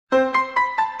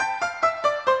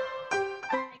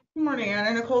morning, Your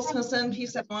Honor. Nicole Smithson,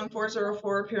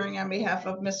 P71404, appearing on behalf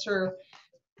of Mr.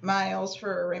 Miles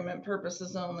for arraignment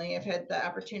purposes only. I've had the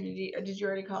opportunity, or did you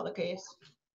already call the case?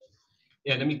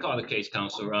 Yeah, let me call the case,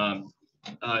 Counselor.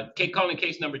 Calling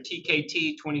case number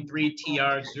TKT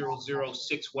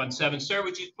 23TR00617. Sir,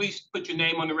 would you please put your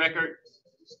name on the record?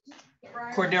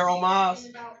 Cordero Miles.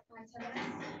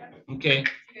 Okay.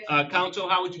 Counsel,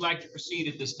 how would you like to proceed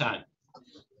at this time?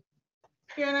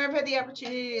 Your Honor, I've had the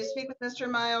opportunity to speak with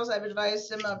Mr. Miles. I've advised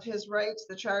him of his rights,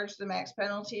 the charge, the max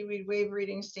penalty. We'd waive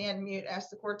reading, stand mute, ask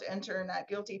the court to enter a not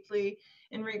guilty plea.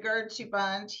 In regard to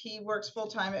bond, he works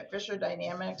full-time at Fisher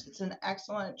Dynamics. It's an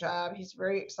excellent job. He's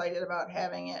very excited about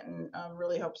having it and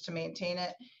really hopes to maintain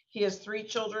it. He has 3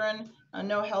 children,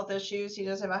 no health issues. He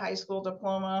does have a high school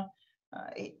diploma.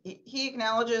 He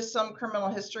acknowledges some criminal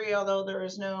history, although there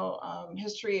is no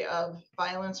history of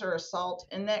violence or assault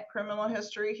in that criminal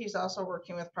history. He's also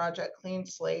working with Project Clean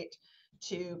Slate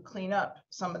to clean up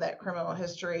some of that criminal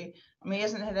history. He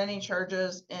hasn't had any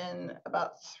charges in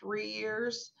about 3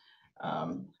 years.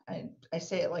 I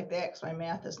say it like that because my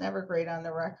math is never great on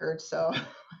the record, so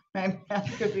my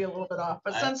math could be a little bit off.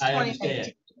 But since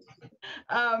 2019.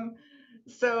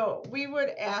 So we would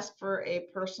ask for a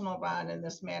personal bond in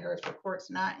this matter. If the court's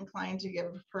not inclined to give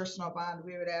a personal bond,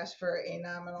 we would ask for a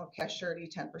nominal cash surety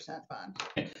 10% bond.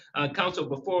 Counsel,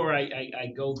 before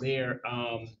I go there,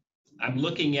 I'm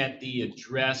looking at the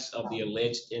address of the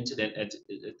alleged incident at,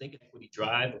 I think, Equity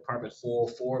Drive, apartment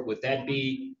 404. Would that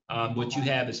be what you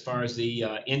have as far as the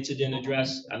incident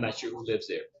address? I'm not sure who lives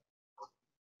there.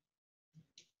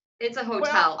 It's a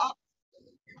hotel. Well,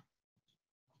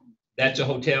 That's a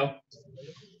hotel?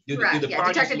 Correct. Yeah,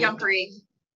 Detective Youngcree.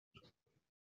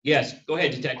 Yes, go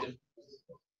ahead, Detective.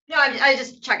 No, I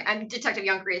just checked. I'm Detective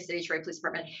Youngcree, City Detroit Police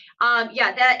Department.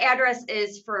 Yeah, that address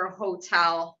is for a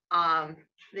hotel. The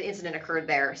incident occurred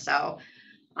there, so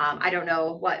I don't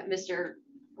know what Mr.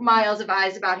 Miles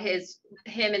advised about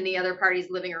him and the other parties'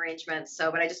 living arrangements.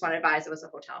 So, but I just want to advise it was a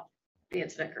hotel. The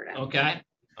incident occurred at. Okay.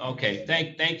 Okay.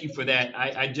 Thank you for that.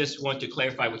 I just want to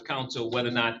clarify with counsel whether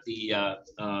or not the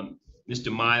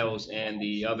Mr. Miles and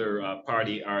the other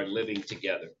party are living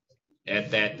together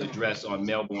at that address on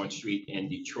Melbourne Street in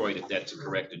Detroit, if that's the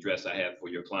correct address I have for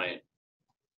your client.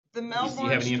 The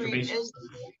Melbourne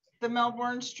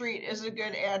Street is a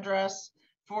good address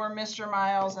for Mr.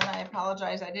 Miles, and I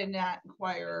apologize, I did not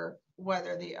inquire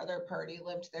whether the other party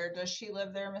lived there. Does she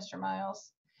live there, Mr.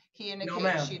 Miles? He indicated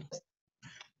No, she does.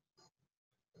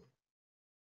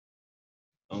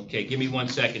 Okay, give me 1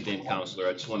 second then, Counselor.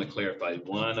 I just want to clarify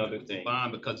one other thing.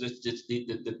 Because it's just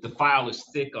the file is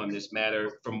thick on this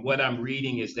matter. From what I'm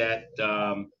reading is that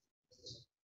the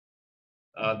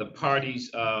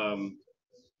parties are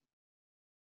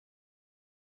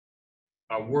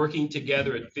working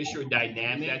together at Fisher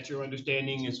Dynamics. That's your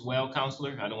understanding as well,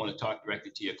 Counselor? I don't want to talk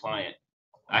directly to your client.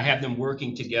 I have them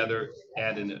working together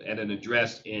at an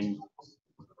address in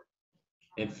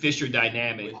Fisher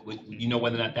Dynamics. You know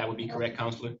whether or not that would be correct,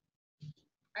 Counselor?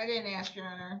 I didn't ask, Your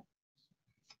Honor.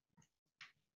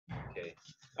 Okay.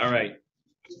 All right.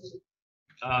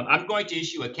 I'm going to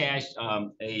issue a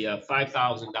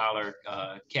 $5,000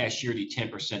 cash surety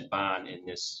 10% bond in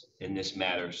this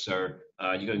matter, sir.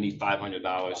 You're going to need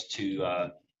 $500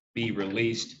 to be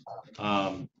released.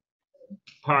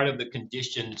 Part of the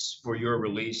conditions for your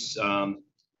release that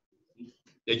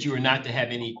you are not to have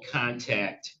any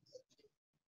contact.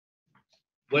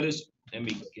 Let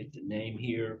me get the name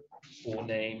here, full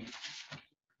name.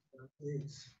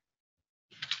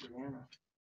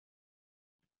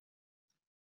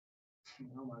 I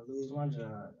might lose my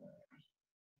job.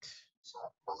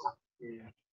 Yeah.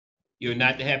 You're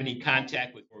not to have any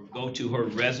contact with or go to her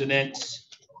residence.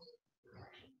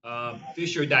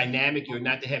 Fisher Dynamic, you're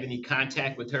not to have any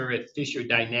contact with her at Fisher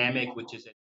Dynamic, which is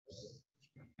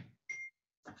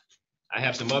I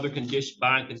have some other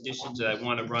bond conditions that I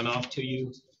want to run off to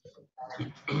you.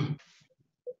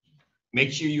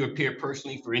 Make sure you appear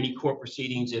personally for any court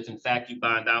proceedings if in fact you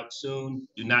bond out soon.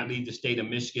 Do not leave the state of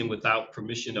Michigan without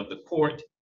permission of the court,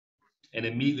 and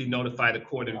immediately notify the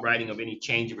court in writing of any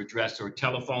change of address or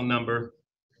telephone number.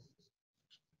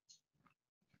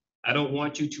 I don't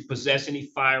want you to possess any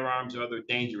firearms or other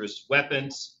dangerous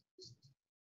weapons,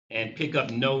 and pick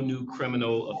up no new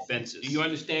criminal offenses. Do you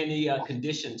understand the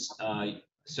conditions,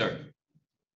 sir?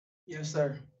 Yes,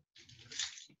 sir.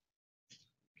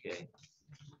 Okay.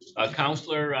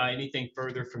 Counselor, anything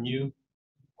further from you?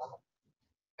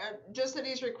 Just that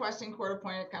he's requesting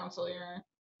court-appointed counsel, Your Honor.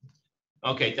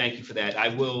 Okay, thank you for that. I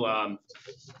will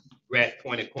grant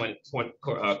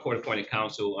court-appointed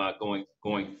counsel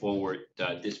going forward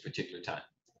this particular time.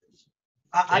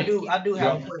 I do have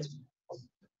a question.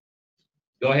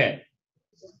 Go ahead.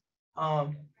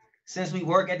 Since we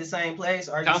work at the same place,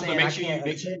 are you Counselor, saying make sure you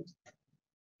make sure.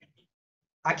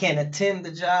 I can't attend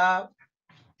the job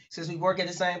since we work at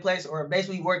the same place, or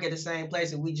basically we work at the same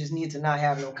place and we just need to not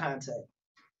have no contact?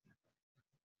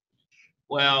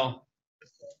 Well,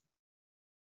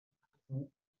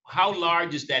 how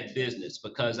large is that business?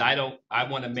 Because I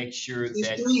want to make sure It's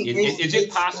that, three- is it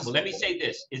it's- possible? Let me say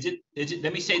this.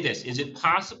 Let me say this. Is it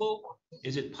possible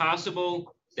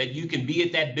that you can be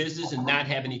at that business and not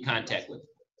have any contact with it?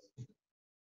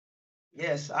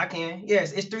 Yes, I can.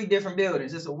 Yes, it's 3 different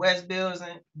buildings. It's a west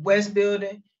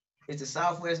building, it's a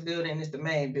southwest building, it's the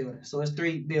main building. So it's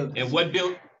 3 buildings. And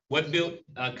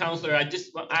Counselor, I'm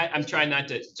trying not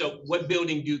to, so what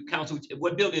building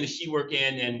does she work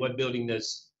in and what building do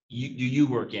you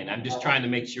work in? I'm just trying to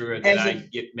make sure that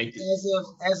make this.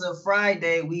 As of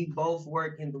Friday, we both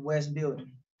work in the west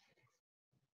building.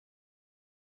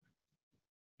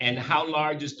 And how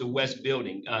large is the west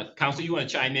building? Counselor, you want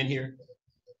to chime in here?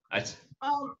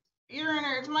 Your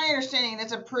Honor, it's my understanding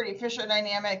it's a pretty, Fisher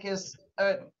Dynamic is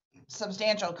a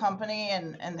substantial company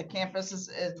and the campus is,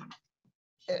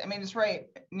 I mean, it's right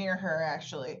near her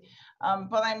actually.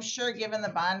 But I'm sure given the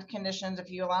bond conditions,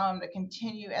 if you allow him to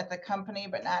continue at the company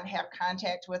but not have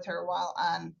contact with her while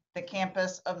on the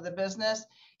campus of the business,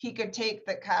 he could take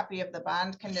the copy of the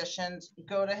bond conditions,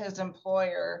 go to his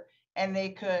employer, and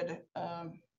they could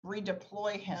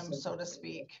redeploy him, so to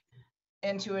speak,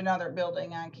 into another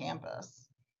building on campus.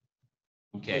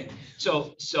 Okay,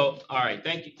 so all right,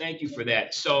 thank you for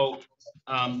that. So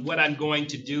what I'm going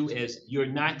to do is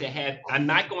I'm not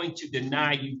going to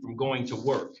deny you from going to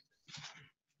work.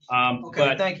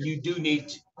 Okay, thank you. You do need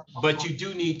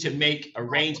to make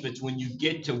arrangements when you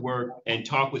get to work and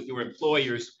talk with your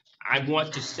employers. I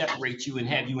want to separate you and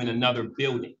have you in another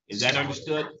building. Is that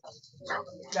understood?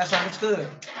 That's understood.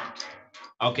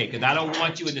 Okay, because I don't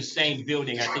want you in the same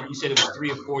building. I think you said it was 3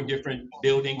 or 4 different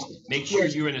buildings. Make sure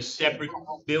you're in a separate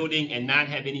building and not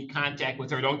have any contact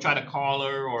with her. Don't try to call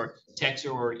her or text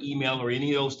her or email or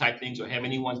any of those type things or have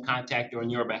anyone contact her on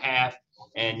your behalf.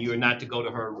 And you're not to go to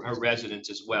her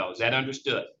residence as well. Is that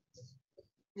understood?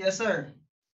 Yes, sir.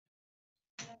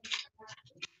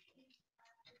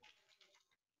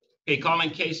 Okay,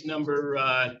 calling case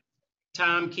number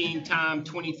Tom King, Tom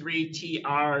 23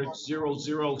 TR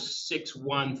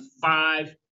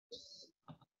 00615.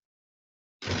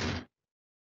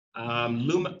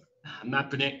 Luma, I'm not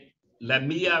pronouncing,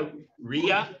 Lamia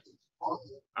Ria,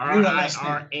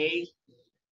 RIRA.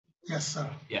 Yes, sir.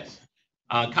 Yes.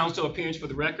 Council appearance for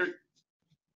the record.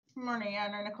 Good morning, Your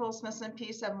Honor. Nicole Smith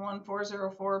MP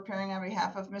 71404, appearing on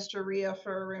behalf of Mr. Ria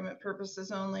for arraignment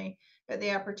purposes only. Had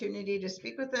the opportunity to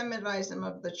speak with him, advise him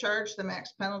of the charge, the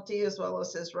max penalty, as well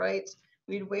as his rights.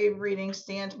 We'd waive reading,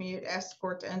 stand mute, ask the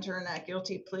court to enter a not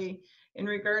guilty plea. In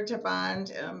regard to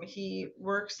bond, he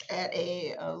works at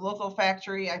a local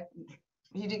factory.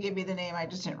 He did give me the name, I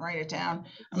just didn't write it down.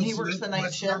 He works the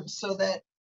night shift so that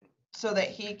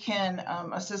he can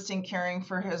assist in caring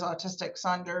for his autistic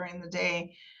son during the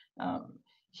day.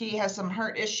 He has some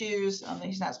heart issues.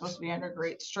 He's not supposed to be under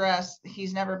great stress.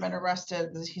 He's never been arrested.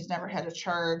 He's never had a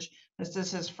charge. This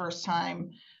is his first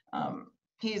time.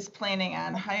 He's planning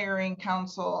on hiring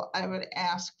counsel. I would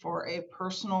ask for a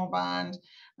personal bond.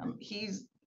 He's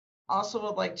also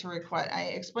would like to request, I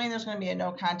explained there's going to be a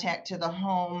no contact to the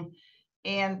home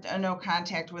and a no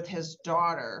contact with his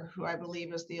daughter, who I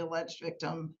believe is the alleged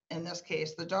victim in this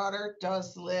case. The daughter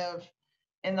does live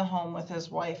in the home with his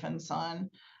wife and son.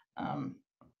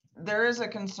 There is a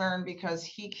concern because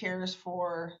he cares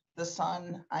for the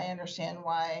son. I understand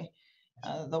why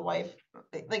the wife,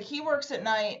 like he works at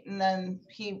night and then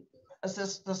he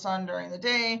assists the son during the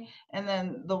day, and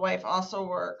then the wife also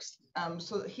works.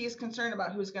 So he's concerned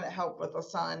about who's going to help with the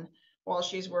son while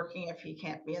she's working if he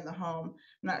can't be in the home.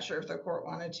 I'm not sure if the court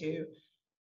wanted to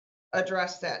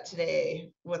address that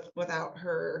today without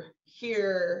her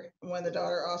here when the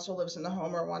daughter also lives in the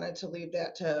home, or wanted to leave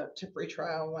that to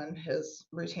pretrial when his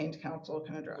retained counsel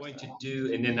can address Going that. to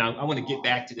do, and then I want to get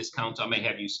back to this counsel. I may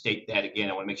have you state that again.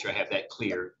 I want to make sure I have that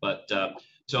clear. But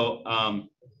sir,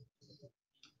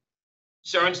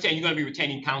 I understand you're going to be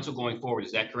retaining counsel going forward.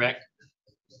 Is that correct?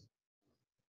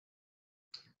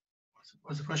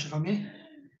 What's the question from me?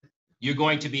 You're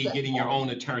going to be getting your own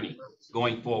attorney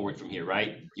going forward from here,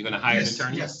 right? You're going to hire an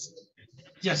attorney? Yes.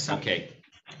 Yes, sir. Okay.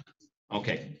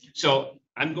 Okay. So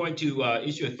I'm going to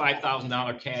issue a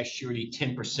 $5,000 cash surety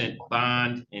 10%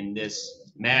 bond in this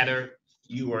matter.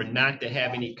 You are not to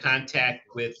have any contact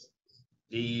with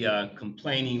the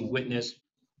complaining witness.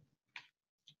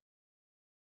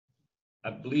 I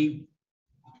believe,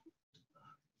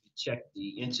 check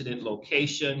the incident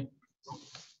location.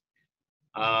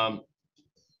 The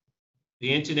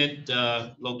incident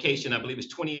location, I believe, is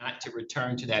 20, not to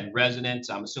return to that residence.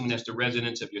 I'm assuming that's the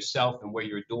residence of yourself and where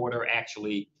your daughter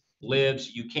actually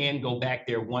lives. You can go back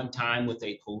there one time with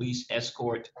a police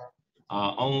escort,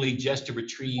 only just to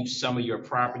retrieve some of your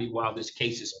property while this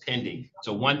case is pending.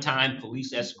 So one time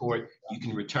police escort, you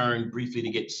can return briefly to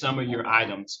get some of your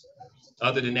items.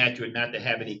 Other than that, you're not to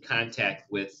have any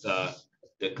contact with the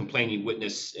complaining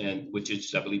witness, and which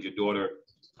is, I believe, your daughter,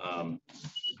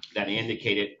 that I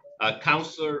indicated.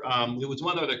 Counselor, there was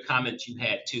one other comment you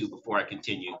had too before I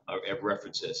continue or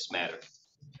reference this matter.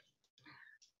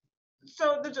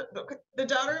 So the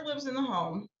daughter lives in the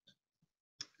home.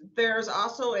 There's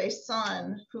also a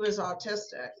son who is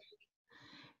autistic,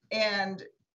 and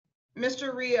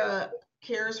Mr. Rhea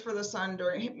cares for the son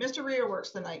Mr. Rhea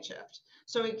works the night shift.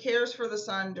 So he cares for the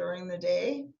son during the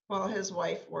day while his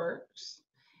wife works.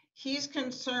 He's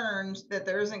concerned that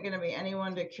there isn't going to be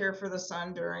anyone to care for the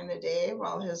son during the day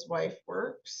while his wife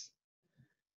works,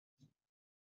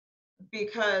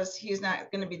 because he's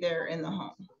not going to be there in the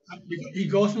home. He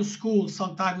goes to school.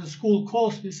 Sometimes the school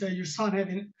calls me, say your son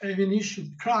having issue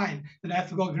crying, and I have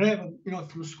to go grab him,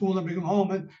 from school and bring him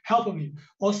home and help him.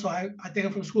 Also, I take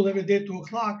him from school every day at 2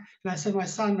 o'clock, and I send my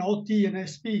son an OT and a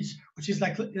speech, which is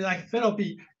like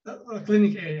therapy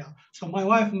clinic area. So my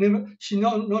wife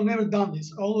never done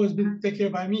this. Always been taken care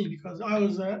by me, because I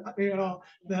was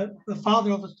the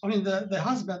father of the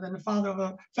husband and the father of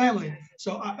a family.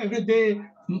 So every day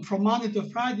from Monday to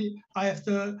Friday I have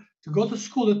to go to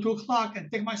school at 2 o'clock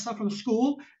and take my son from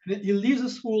school, and he leaves the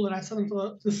school, and I send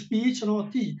him to speech and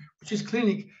OT, which is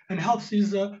clinic, and helps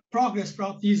his progress for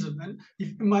autism. And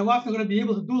if my wife is going to be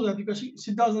able to do that, because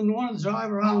she doesn't want to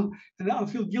drive around, and I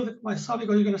feel guilty for my son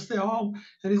because he's going to stay home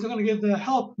and he's going to get the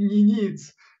help he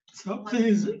needs. So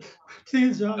please,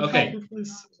 John, okay. help me,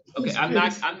 please. Okay,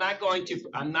 I'm not going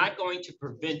to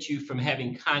prevent you from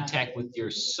having contact with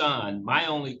your son. My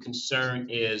only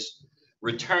concern is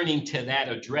returning to that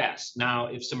address. Now,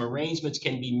 if some arrangements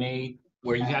can be made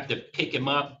where you have to pick him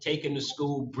up, take him to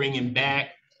school, bring him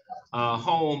back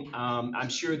home, I'm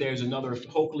sure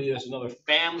hopefully there's another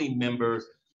family member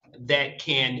that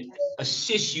can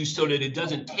assist you so that it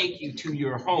doesn't take you to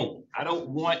your home. I don't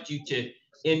want you to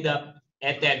end up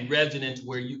at that residence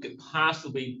where you could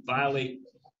possibly violate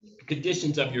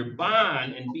conditions of your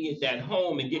bond and be at that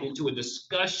home and get into a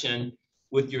discussion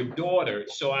with your daughter.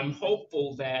 So I'm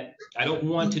hopeful that I don't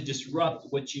want to disrupt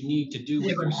what you need to do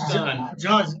with your son.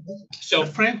 Judge, so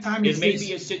frame time it may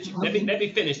be a situation. Let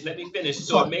me finish.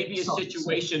 So it may be a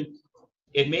situation.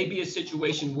 It may be a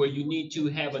situation where you need to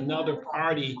have another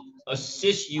party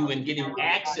assist you in getting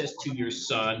access to your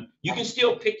son. You can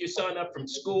still pick your son up from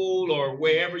school or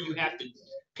wherever you have to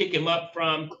pick him up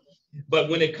from. But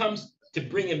when it comes to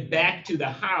bring him back to the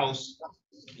house,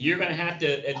 you're going to have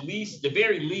to, at least, the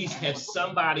very least, have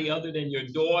somebody other than your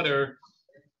daughter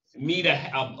meet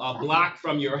a block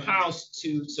from your house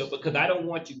because I don't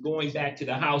want you going back to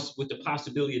the house with the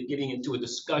possibility of getting into a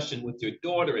discussion with your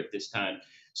daughter at this time.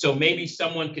 So maybe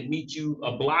someone could meet you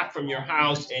a block from your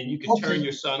house, and you can turn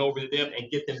your son over to them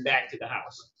and get them back to the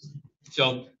house.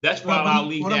 So that's why I'll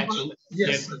leave that.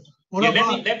 Yes. Let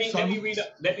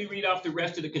me read off the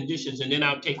rest of the conditions, and then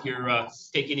I'll take your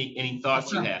take any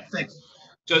thoughts you have. Thanks.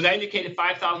 So as I indicated,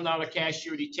 $5,000 cash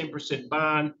surety, 10%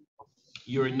 bond.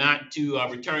 You're not to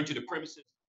return to the premises,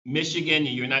 Michigan.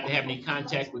 You're not to have any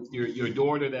contact with your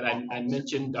daughter that I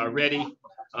mentioned already.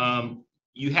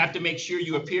 You have to make sure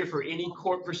you appear for any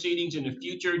court proceedings in the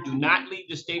future. Do not leave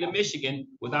the state of Michigan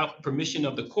without permission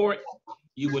of the court.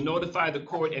 You will notify the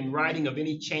court in writing of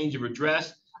any change of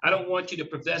address. I don't want you to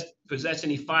possess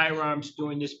any firearms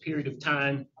during this period of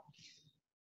time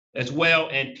as well,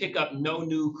 and pick up no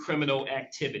new criminal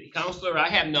activity. Counselor, I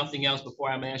have nothing else before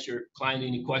I'm ask your client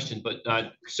any questions, but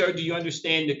sir, do you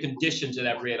understand the conditions that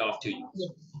I've read off to you?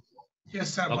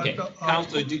 Yes, sir. Okay, but,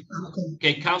 Counselor, do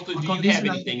you have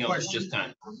anything else at this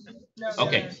time? No,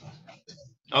 Okay. sir.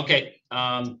 Okay,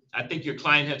 I think your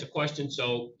client has a question,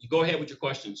 so you go ahead with your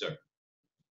question, sir.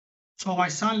 So my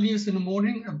son leaves in the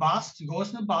morning, a bus, he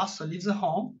goes in the bus, so leaves the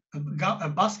home, a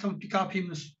bus can pick up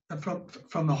him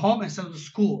from the home and send him to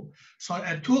school. So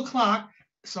at 2 o'clock,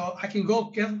 so I can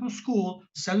go get him from school,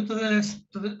 send him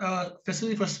to the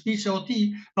facility for speech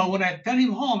OT, but when I send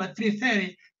him home at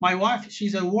 3:30, my wife,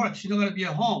 she's at work, she's not gonna be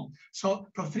at home. So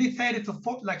from 3:30 to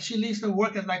 4, like she leaves to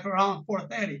work at like around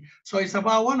 4:30. So it's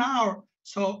about 1 hour.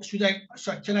 So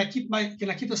can I keep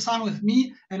the son with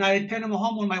me and I return him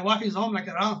home when my wife is home, like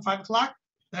around 5 o'clock?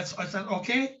 Is that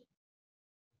okay?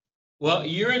 Well,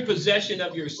 you're in possession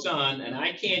of your son, and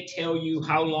I can't tell you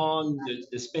how long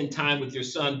to spend time with your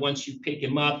son once you pick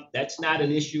him up. That's not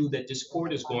an issue that this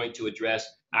court is going to address.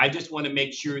 I just want to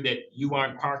make sure that you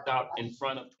aren't parked out in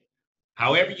front of.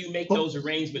 However you make those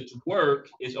arrangements work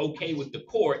is okay with the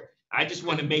court. I just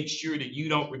want to make sure that you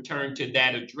don't return to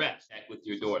that address with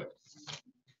your daughter.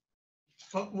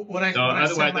 When I So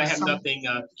otherwise, send my I have son- nothing.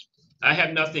 I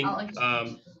have nothing.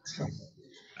 I'll-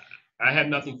 I have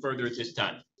nothing further at this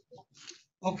time.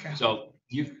 Okay. So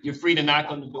you're free to knock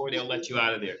on the door. They'll let you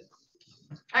out of there.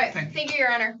 All right, Thank thank you,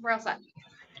 Your Honor. We're all set. All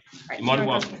right, You're more than so-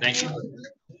 welcome. Thank you.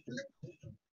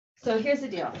 So here's the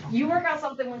deal. You work out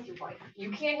something with your wife.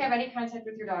 You can't have any contact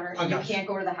with your daughter. I And you got you. can't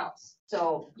go to the house.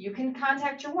 So you can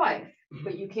contact your wife,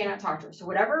 but you cannot talk to her. So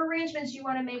whatever arrangements you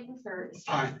want to make with her is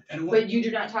fine. Fine. And But you do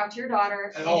not talk to your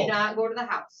daughter. At You all. do not go to the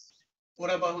house. what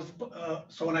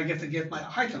about, so when I get to get my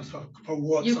items for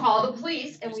work? You so- call the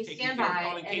police and we Just taking stand care of by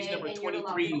calling case number and you're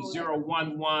allowed to go there.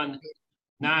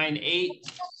 23-01198,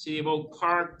 City of Oak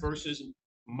Park versus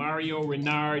Mario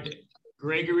Renard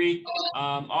Gregory.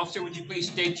 Officer, would you please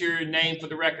state your name for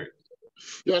the record?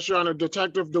 Yes, Your Honor.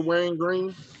 Detective Dwayne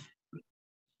Green.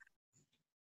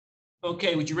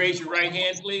 Okay, would you raise your right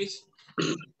hand, please?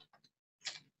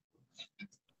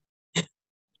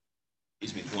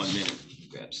 Excuse me for 1 minute,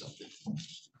 grab something.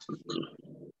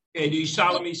 Okay, do you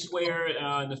solemnly swear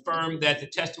and affirm that the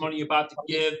testimony you're about to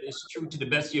give is true to the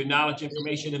best of your knowledge,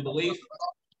 information, and belief?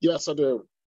 Yes, I do.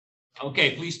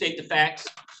 Okay, please state the facts.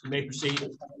 You may proceed.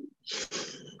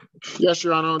 Yes,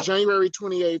 Your Honor. On January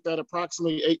 28th at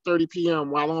approximately 8:30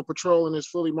 p.m., while on patrol in his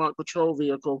fully marked patrol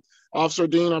vehicle, Officer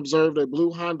Dean observed a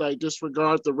blue Hyundai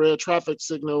disregard the red traffic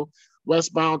signal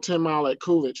westbound 10 Mile at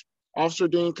Coolidge. Officer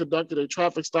Dean conducted a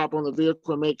traffic stop on the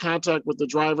vehicle and made contact with the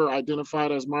driver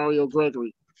identified as Mario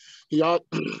Gregory.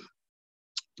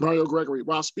 Mario Gregory.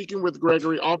 While speaking with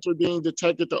Gregory, Officer Dean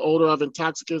detected the odor of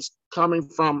intoxicants coming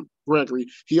from Gregory.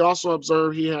 He also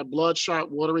observed he had bloodshot,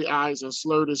 watery eyes and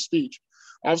slurred his speech.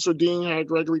 Officer Dean had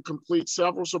Gregory complete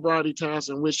several sobriety tests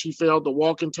in which he failed to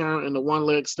walk and turn in the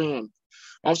one-leg stand.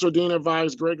 Officer Dean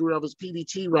advised Gregory of his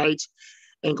PBT rights,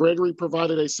 and Gregory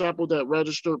provided a sample that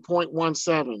registered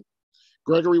 .17.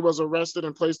 Gregory was arrested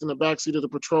and placed in the backseat of the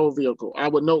patrol vehicle. I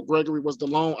would note Gregory was the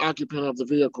lone occupant of the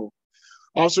vehicle.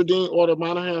 Officer Dean ordered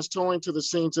Monahan's towing to the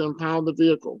scene to impound the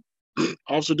vehicle.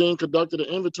 Officer Dean conducted an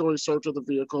inventory search of the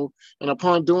vehicle, and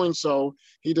upon doing so,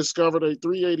 he discovered a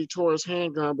 .380 Taurus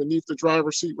handgun beneath the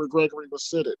driver's seat where Gregory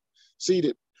was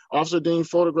seated. Officer Dean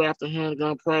photographed the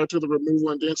handgun prior to the removal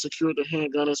and then secured the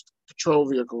handgun as patrol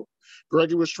vehicle.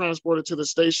 Gregory was transported to the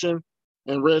station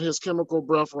and read his chemical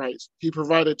breath rights. He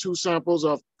provided 2 samples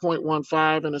of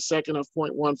 .15 and a second of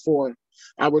 .14.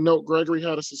 I would note Gregory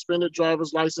had a suspended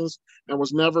driver's license and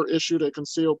was never issued a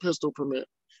concealed pistol permit.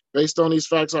 Based on these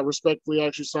facts, I respectfully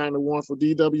ask you sign the warrant for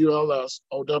DWLS,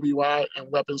 OWI, and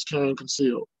weapons carrying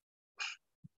concealed.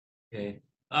 Okay.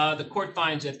 The court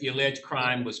finds that the alleged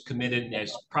crime was committed and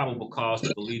there's probable cause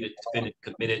to believe that the defendant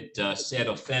committed said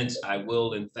offense. I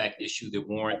will in fact issue the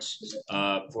warrants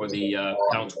for the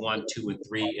counts 1, 2, and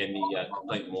 3 in the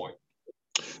complaint warrant.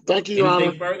 Thank you, Your Honor.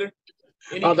 Anything further?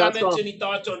 Any That's comments, all. any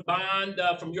thoughts on bond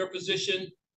from your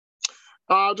position?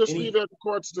 I'll just Any- leave it at the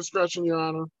court's discretion, Your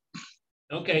Honor.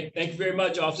 Okay, thank you very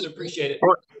much, officer. Appreciate it.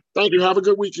 Thank you. Have a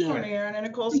good weekend. Morning, Your Honor.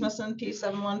 Nicole Smithson,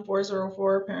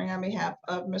 P71404, appearing on behalf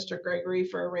of Mr. Gregory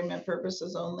for arraignment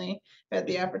purposes only. Had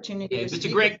the opportunity Okay, to Mr.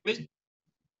 speak Greg,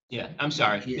 yeah, I'm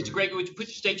sorry. Mr. Gregory, would you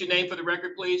state your name for the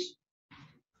record, please?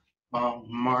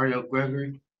 Mario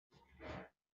Gregory.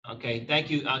 Okay, thank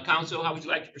you. Counsel, how would you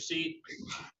like to proceed?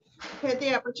 Had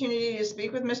the opportunity to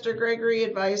speak with Mr. Gregory,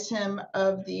 advise him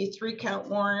of the 3-count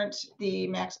warrant, the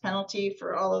max penalty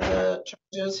for all of the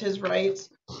charges, his rights.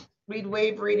 We'd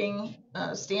waive reading,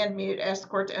 stand mute, ask the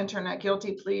court to enter not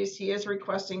guilty pleas. He is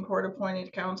requesting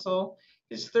court-appointed counsel.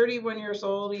 He's 31 years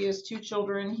old. He has 2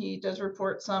 children. He does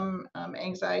report some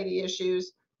anxiety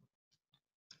issues.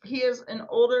 He has an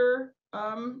older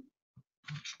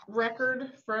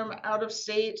record from out of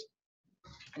state.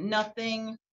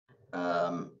 Nothing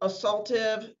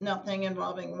assaultive, nothing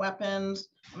involving weapons.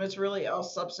 It's really all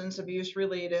substance abuse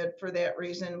related. For that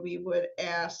reason, we would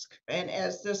ask, and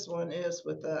as this one is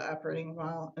with the operating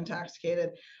while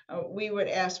intoxicated, we would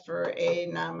ask for a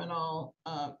nominal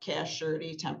cash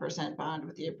surety 10% bond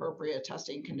with the appropriate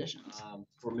testing conditions.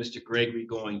 For Mr. Gregory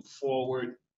going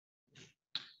forward,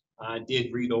 I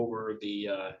did read over the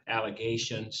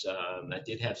allegations. I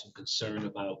did have some concern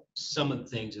about some of the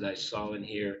things that I saw in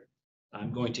here.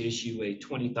 I'm going to issue a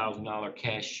 $20,000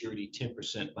 cash surety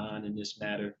 10% bond in this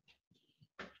matter.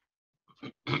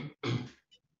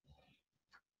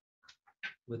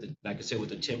 with, like I said,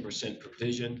 with a 10%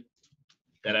 provision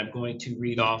that I'm going to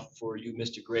read off for you,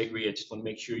 Mr. Gregory. I just want to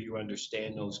make sure you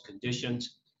understand those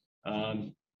conditions.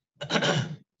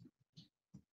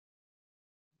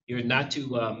 You're not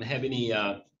to have any,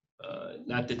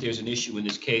 not that there's an issue in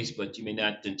this case, but you may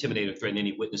not intimidate or threaten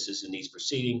any witnesses in these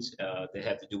proceedings that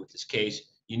have to do with this case.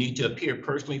 You need to appear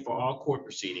personally for all court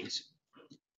proceedings.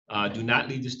 Do not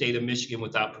leave the state of Michigan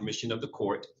without permission of the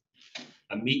court.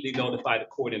 Immediately notify the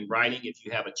court in writing if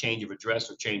you have a change of address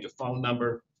or change of phone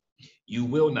number. You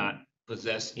will not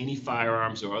possess any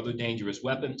firearms or other dangerous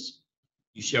weapons.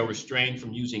 You shall refrain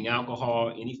from using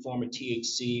alcohol, any form of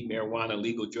THC, marijuana,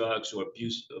 illegal drugs, or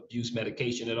abuse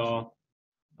medication at all.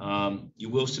 You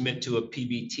will submit to a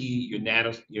PBT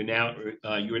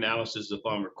urinalysis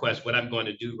upon request. What I'm going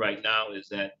to do right now is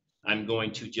that I'm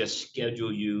going to just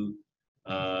schedule you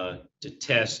to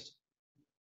test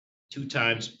 2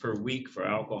 times per week for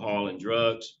alcohol and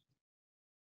drugs.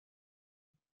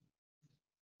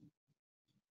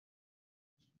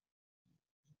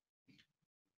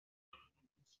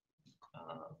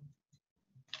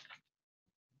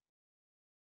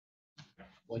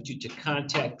 Want you to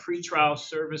contact pretrial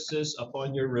services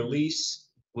upon your release.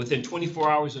 Within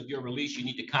 24 hours of your release, you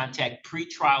need to contact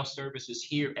pretrial services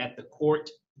here at the court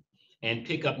and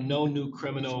pick up no new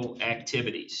criminal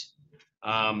activities.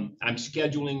 I'm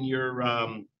scheduling your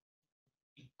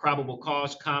probable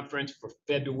cause conference for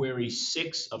February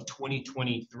 6th of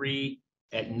 2023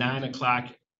 at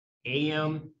 9:00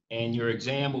 a.m. and your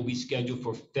exam will be scheduled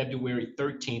for February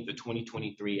 13th of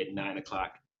 2023 at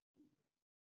 9:00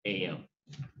 a.m.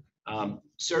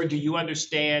 Sir, do you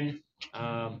understand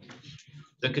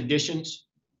the conditions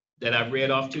that I've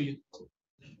read off to you?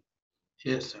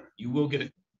 Yes, sir. You will get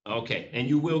a, okay, and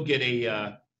you will get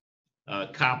a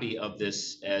copy of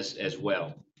this as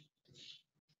well.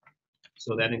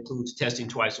 So that includes testing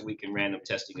twice a week and random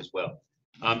testing as well.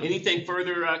 Anything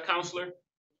further, Counselor?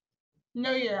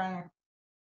 No, Your Honor.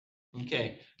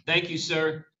 Okay, thank you,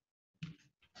 sir.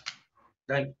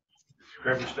 Grab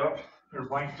your stuff. Or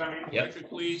blank time. Yep,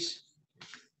 please.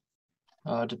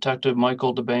 Detective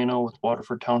Michael DeBano with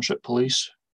Waterford Township Police.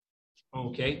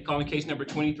 Okay, calling case number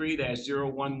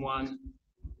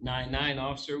 23-01199.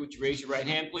 Officer, would you raise your right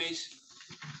hand, please?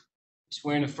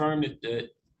 Swear and affirm that the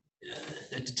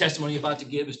testimony you're about to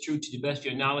give is true to the best of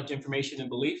your knowledge, information, and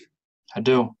belief? I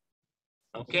do.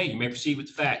 Okay, you may proceed with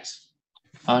the facts.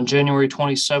 On January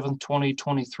 27th,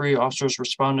 2023, officers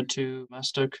responded to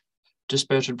domestic.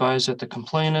 Dispatch advised that the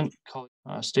complainant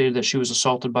stated that she was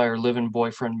assaulted by her live-in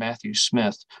boyfriend, Matthew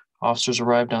Smith. Officers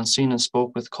arrived on scene and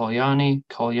spoke with Kalyani.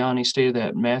 Kalyani stated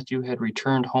that Matthew had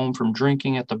returned home from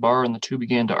drinking at the bar and the two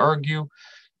began to argue.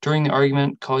 During the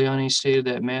argument, Kalyani stated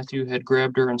that Matthew had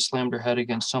grabbed her and slammed her head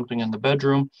against something in the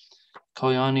bedroom.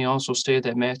 Kalyani also stated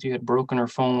that Matthew had broken her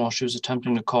phone while she was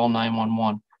attempting to call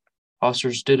 911.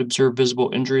 Officers did observe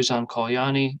visible injuries on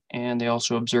Kalyani, and they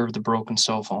also observed the broken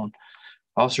cell phone.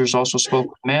 Officers also spoke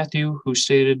with Matthew, who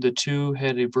stated the two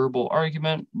had a verbal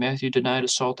argument. Matthew denied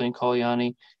assaulting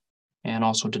Kalyani and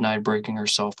also denied breaking her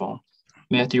cell phone.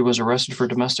 Matthew was arrested for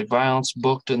domestic violence,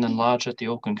 booked, and then lodged at the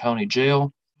Oakland County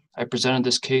Jail. I presented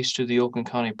this case to the Oakland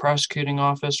County Prosecuting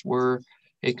Office, where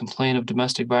a complaint of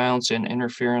domestic violence and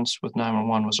interference with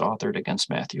 911 was authored against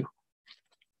Matthew.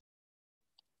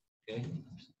 Okay,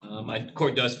 my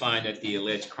court does find that the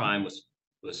alleged crime was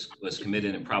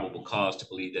committed and probable cause to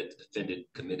believe that the defendant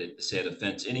committed the said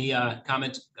offense. Any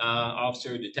comments,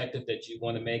 officer, detective, that you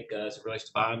want to make as it relates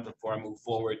to bond before I move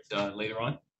forward later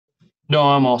on? No,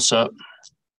 I'm all set.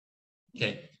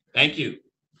 Okay, thank you.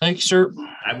 Thank you, sir.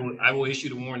 I will issue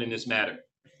the warrant in this matter.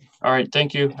 All right,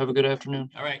 thank you. Have a good afternoon.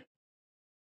 All right.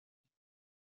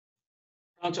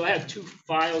 Counsel, I have 2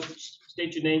 files.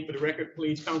 State your name for the record,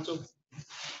 please, counsel.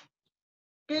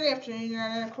 Good afternoon, Your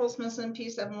Honor. Nicole Smithson, P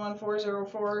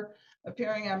 71404,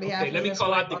 appearing on behalf of Let me Ms.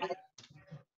 call out White.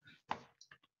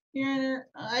 Your Honor,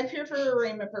 I appear for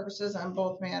arraignment purposes on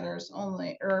both matters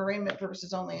only, or arraignment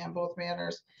purposes only on both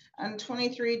matters. On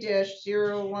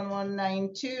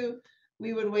 23-01192,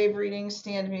 we would waive reading,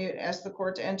 stand mute, ask the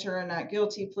court to enter a not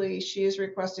guilty plea. She is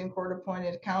requesting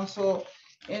court-appointed counsel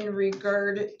in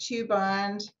regard to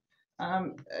bond.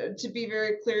 To be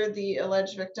very clear, the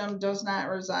alleged victim does not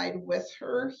reside with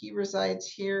her. He resides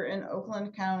here in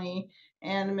Oakland County,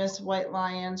 and Miss White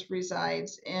Lyons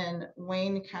resides in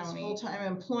Wayne County. Full-time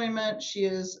employment. She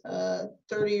is a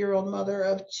 30-year-old mother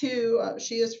of 2.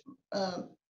 She is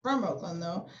from Oakland,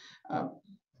 though.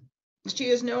 She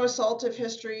has no assaultive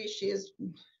history. She is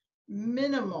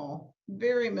minimal,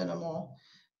 very minimal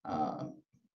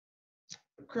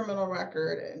criminal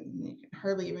record, and you can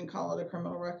hardly even call it a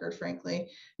criminal record, frankly.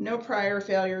 No prior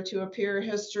failure to appear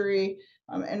history.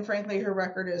 And frankly, her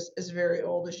record is very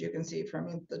old, as you can see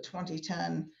from the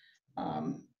 2010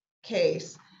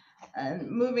 case. And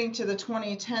moving to the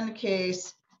 2010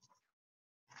 case,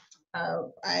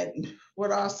 I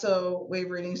would also waive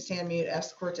reading, stand mute,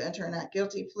 ask the court to enter a not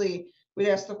guilty plea. We'd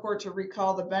ask the court to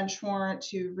recall the bench warrant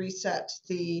to reset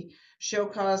the show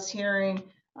cause hearing.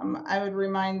 I would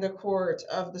remind the court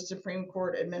of the Supreme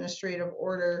Court administrative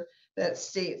order that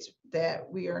states that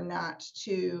we are not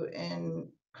to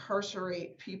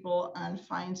incarcerate people on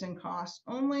fines and costs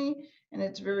only. And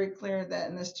it's very clear that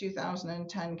in this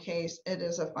 2010 case, it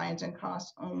is a fines and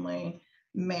costs only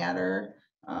matter.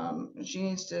 She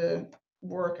needs to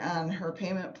work on her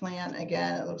payment plan.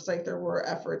 Again, it looks like there were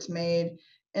efforts made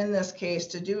in this case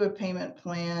to do a payment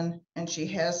plan, and she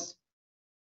has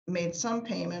made some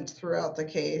payments throughout the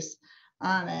case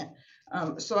on it.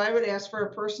 So I would ask for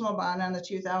a personal bond on the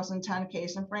 2010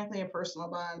 case, and frankly, a personal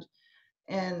bond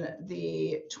in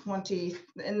the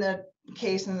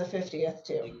case in the 50th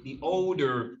too. The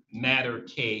older matter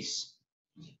case,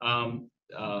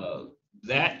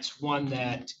 that's one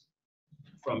that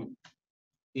from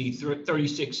the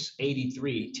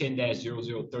 3683,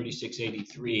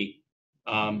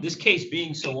 10-003683. This case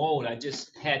being so old, I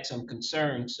just had some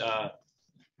concerns.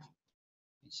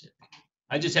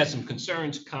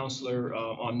 Counselor,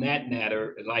 on that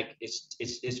matter. Like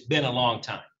it's been a long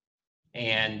time,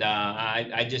 and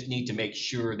I just need to make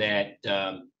sure that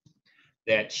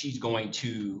that she's going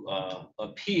to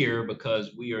appear,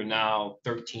 because we are now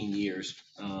 13 years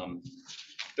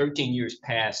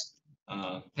past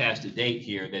the date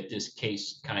here that this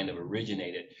case kind of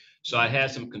originated. So I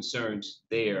had some concerns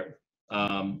there.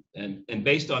 And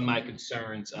based on my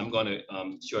concerns, I'm going to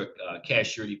short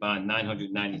cash surety bond,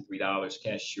 $993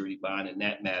 cash surety bond in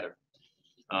that matter.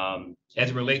 As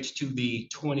it relates to the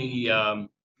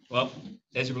let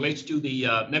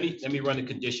me run the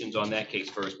conditions on that case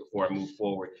first before I move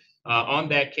forward. On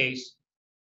that case,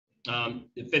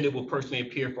 defendant will personally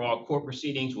appear for all court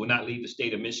proceedings, will not leave the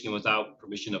state of Michigan without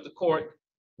permission of the court,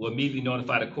 will immediately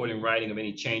notify the court in writing of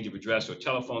any change of address or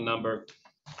telephone number,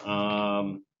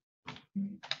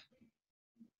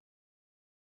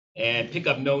 and pick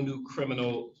up no new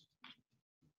criminal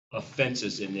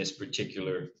offenses in this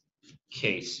particular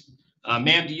case.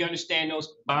 Ma'am, do you understand those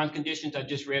bond conditions I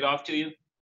just read off to you?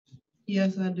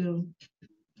 Yes, I do.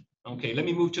 Okay, let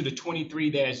me move to the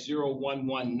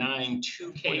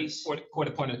 23-01192 case. Court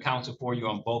appointed counsel for you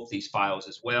on both these files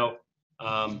as well.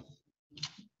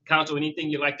 Counsel, anything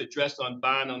you'd like to address on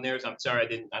bond on theirs? I'm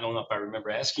sorry, I don't know if I remember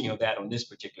asking you that on this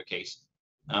particular case.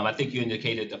 I think you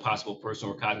indicated the possible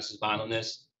personal recognizance bond on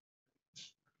this.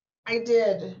 I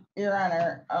did, Your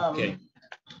Honor. Okay.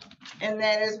 And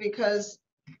that is because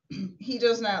he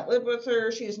does not live with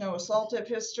her. She has no assaultive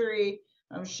history.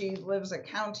 She lives a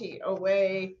county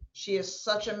away. She has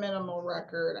such a minimal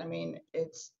record. I mean,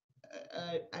 it's,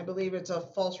 I believe it's a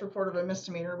false report of a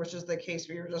misdemeanor, which is the case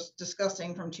we were just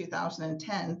discussing from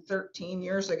 2010, 13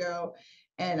 years ago.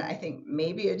 And I think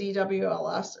maybe a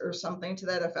DWLS or something to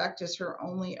that effect is her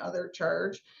only other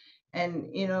charge. And,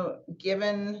 you know,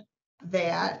 given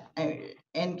that,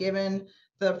 and given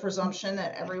the presumption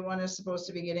that everyone is supposed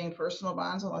to be getting personal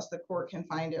bonds unless the court can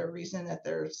find a reason that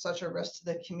there's such a risk to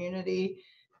the community.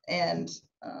 And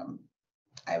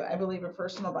I believe a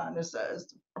personal bond is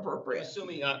appropriate.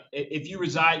 Assuming if you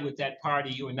reside with that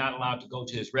party, you are not allowed to go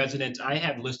to his residence. I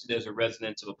have listed as a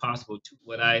residence of a possible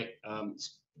what I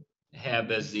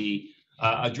have as the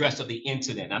address of the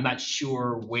incident. I'm not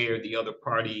sure where the other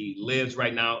party lives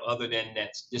right now, other than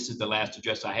this is the last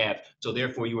address I have. So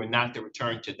therefore, you are not to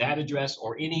return to that address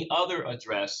or any other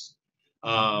address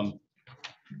where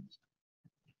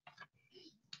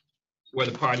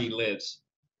the party lives.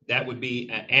 That would be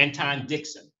Anton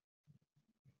Dixon.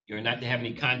 You're not to have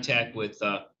any contact with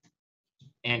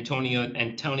Antonia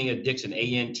Dixon,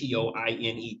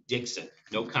 Antoine Dixon.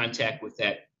 No contact with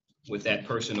that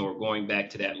person or going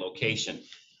back to that location.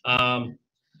 I'm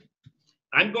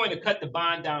going to cut the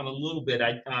bond down a little bit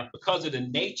because of the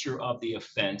nature of the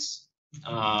offense,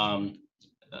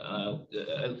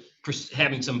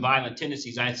 having some violent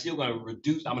tendencies. I'm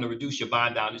going to reduce your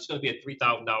bond down. It's going to be a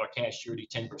 $3,000 cash surety,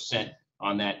 10%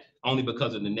 on that, only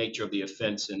because of the nature of the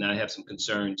offense, and I have some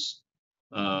concerns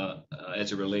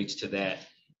as it relates to that.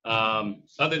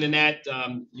 Other than that,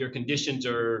 your conditions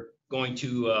are going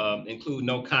to include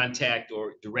no contact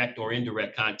or direct or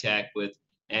indirect contact with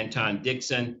Anton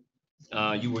Dixon.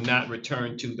 You will not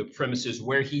return to the premises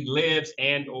where he lives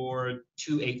and or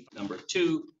 28 number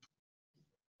 2.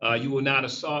 You will not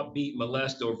assault, beat,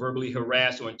 molest, or verbally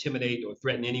harass or intimidate or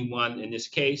threaten anyone in this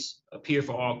case. Appear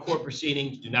for all court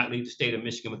proceedings. Do not leave the state of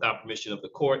Michigan without permission of the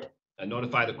court.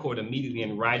 Notify the court immediately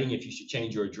in writing if you should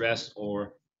change your address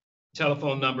or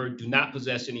telephone number. Do not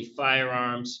possess any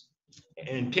firearms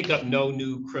and pick up no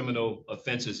new criminal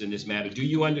offenses in this matter. Do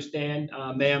you understand,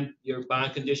 ma'am, your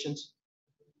bond conditions?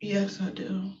 Yes, I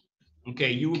do.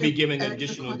 Okay, you will be given an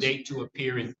additional date to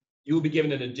appear in. You will be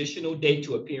given an additional date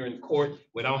to appear in court.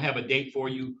 We don't have a date for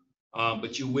you,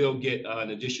 but you will get an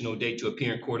additional date to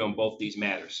appear in court on both these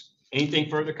matters. Anything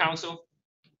further, counsel?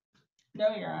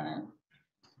 No, Your Honor.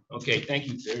 Okay, thank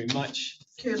you very much.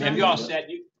 Can Ma'am, I you all have a- set?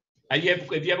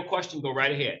 If you have a question, go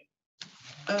right ahead.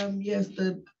 Yes,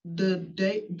 the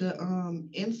date, the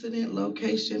incident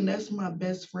location, that's my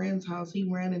best friend's house. He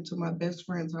ran into my best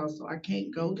friend's house, so I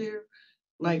can't go there.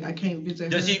 Like, I can't visit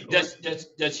Does her. he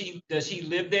does he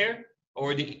live there,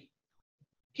 or did he?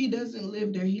 He doesn't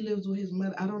live there. He lives with his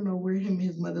mother. I don't know where him and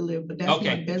his mother live, but that's my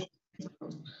Okay. best friend's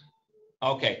house.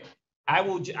 Okay, I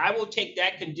will take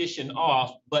that condition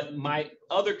off, but my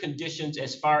other conditions,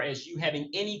 as far as you having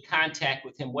any contact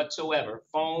with him whatsoever,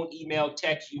 phone, email,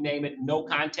 text, you name it, no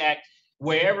contact,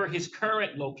 wherever his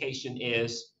current location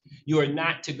is, you are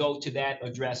not to go to that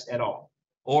address at all,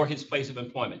 or his place of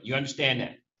employment. You understand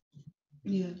that?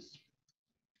 Yes.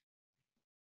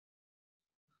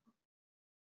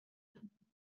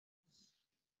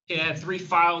 Okay, I have 3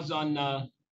 files on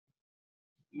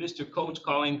Mr. Coates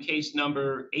calling case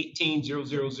number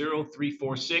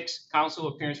 18-000-346. Counsel,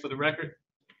 appearance for the record.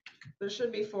 There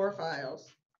should be 4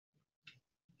 files.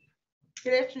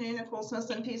 Good afternoon, Nicole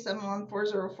Smithson, P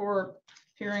 71404,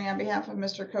 appearing on behalf of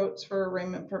Mr. Coates for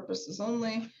arraignment purposes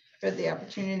only. Had the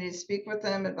opportunity to speak with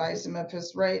him, advise him of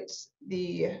his rights,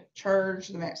 the charge,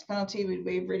 the max penalty. We'd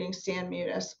waive reading, stand mute,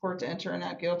 ask the court to enter a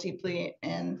not guilty plea,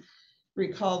 and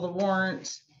recall the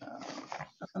warrant.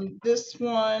 This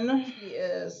one, he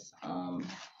is, 1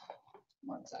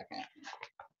 second.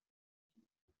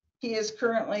 He is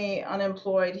currently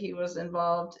unemployed. He was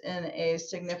involved in a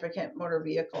significant motor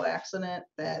vehicle accident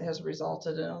that has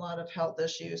resulted in a lot of health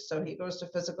issues. So he goes to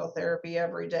physical therapy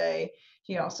every day.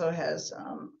 He also has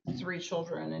 3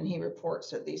 children, and he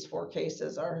reports that these 4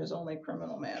 cases are his only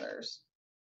criminal matters.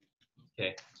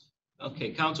 Okay.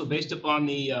 Okay, counsel, based upon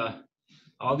the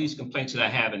all these complaints that I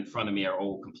have in front of me are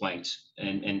old complaints,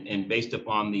 and based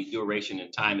upon the duration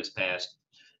and time has passed,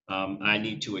 I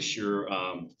need to assure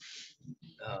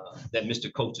that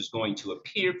Mr. Coates is going to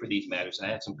appear for these matters. I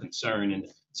have some concern, and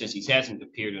since he hasn't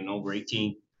appeared in over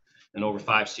 18 and over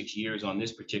 5-6 years on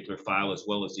this particular file, as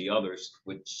well as the others,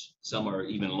 which some are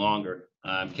even longer,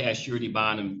 cash surety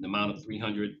bond in the amount of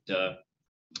 300,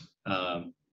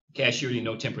 cash surety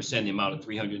no 10%, the amount of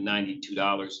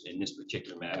 $392 in this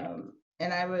particular matter.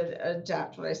 And I would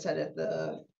adopt what I said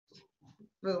for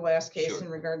the last case Sure. in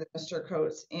regard to Mr.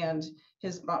 Coates and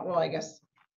his bond. Well, I guess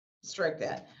strike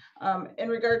that. In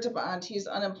regard to bond, he's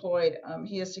unemployed.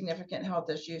 He has significant health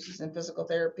issues. He's in physical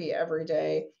therapy every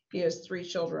day. He has 3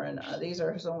 children. These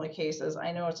are his only cases.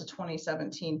 I know it's a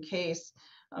 2017 case,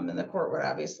 and the court would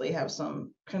obviously have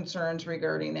some concerns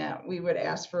regarding that. We would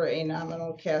ask for a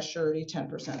nominal cash surety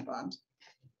 10% bond.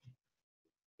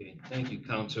 Okay, thank you,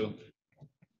 counsel.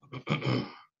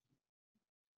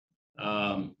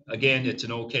 Again, it's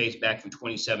an old case back from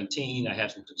 2017. I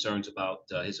have some concerns about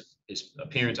his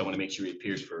appearance. I want to make sure he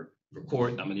appears for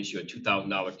court. I'm going to issue a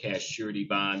 $2,000 cash surety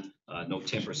bond, no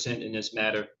 10% in this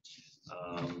matter.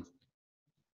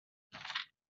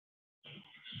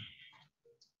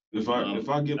 If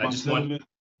I get I my just want- settlement,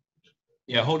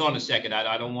 Yeah, hold on a second.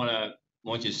 I don't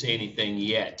want you to say anything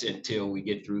yet until we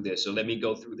get through this. So let me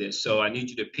go through this. So I need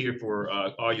you to appear for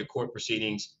all your court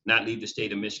proceedings, not leave the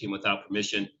state of Michigan without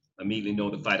permission, immediately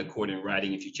notify the court in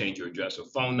writing if you change your address or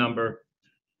phone number.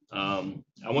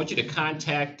 I want you to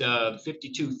contact the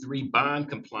 52-3 bond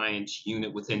compliance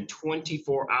unit within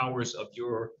 24 hours of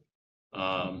your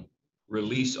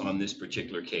release on this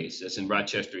particular case. That's in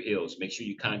Rochester Hills. Make sure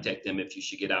you contact them if you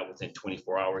should get out within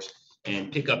 24 hours and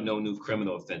pick up no new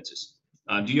criminal offenses.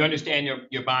 Do you understand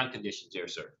your bond conditions there,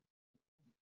 sir?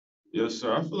 yes,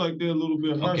 sir. I feel like they're a little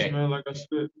bit harsh, Okay. man. Like I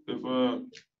said,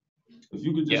 if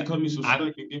you could just Yeah, cut me some I-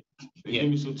 slack and give yeah.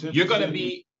 me some 10%. You're gonna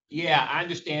be, yeah, I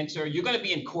understand, sir. You're gonna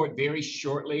be in court very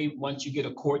shortly, once you get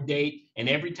a court date. And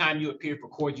every time you appear for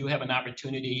court, you have an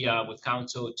opportunity with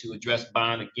counsel to address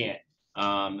bond again.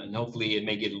 And hopefully it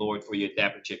may get lowered for you at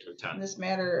that particular In time. this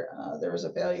matter, there was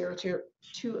a failure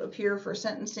to appear for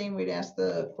sentencing. We'd ask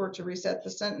the court to reset the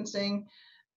sentencing.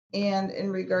 And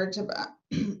in regard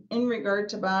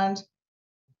to bond,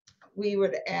 we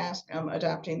would ask,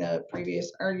 adopting the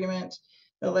previous argument,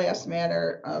 the last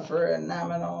matter for a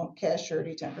nominal cash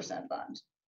surety 10% bond.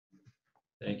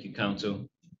 Thank you, counsel.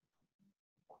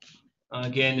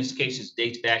 Again, this case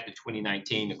dates back to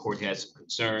 2019. The court has some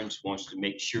concerns, wants to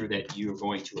make sure that you are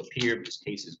going to appear. This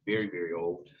case is very, very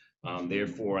old.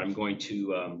 Therefore, I'm going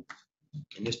to,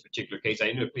 in this particular case, I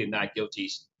ended up pleading not guilty.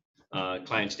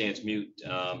 Client stands mute.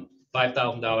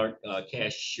 $5,000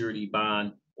 cash surety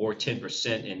bond or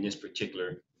 10% in this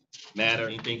particular matter.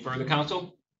 Anything further,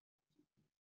 counsel?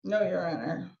 No, Your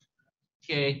Honor.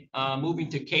 Okay, moving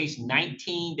to case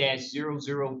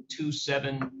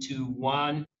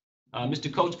 19-002721.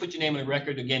 Mr. Coates, put your name on the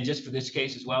record again, just for this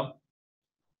case as well.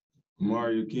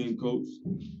 Mario King Coates.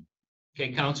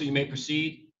 Okay, counsel, you may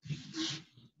proceed.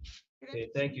 Okay,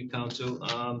 thank you, counsel.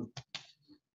 If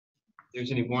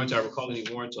there's any warrants, I recall any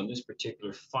warrants on this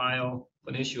particular file.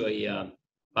 I'm gonna issue a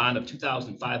bond of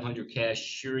 2,500 cash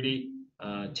surety,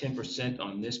 10%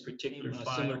 on this particular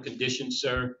file. Similar conditions,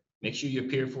 sir. Make sure you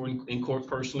appear in court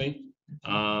personally.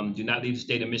 Do not leave the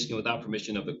state of Michigan without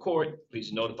permission of the court.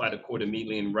 Please notify the court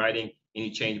immediately in writing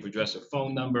any change of address or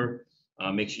phone number.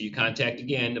 Make sure you contact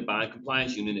again the bond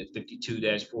compliance unit at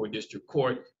 52-4 District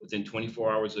Court within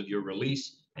 24 hours of your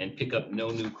release and pick up no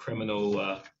new criminal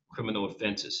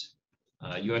offenses.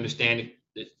 You understand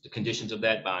the conditions of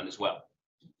that bond as well?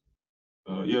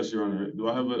 Yes, Your Honor. Do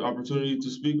I have an opportunity to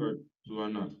speak or do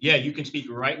I not? Yeah, you can speak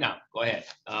right now. Go ahead.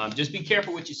 Just be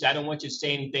careful what you say. I don't want you to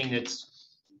say anything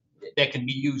that can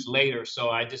be used later. So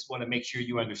I just want to make sure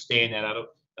you understand that.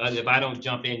 If I don't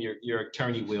jump in, your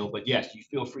attorney will. But yes, you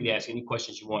feel free to ask any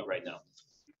questions you want right now.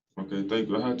 Okay, thank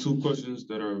you. I had two questions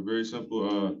that are very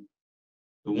simple.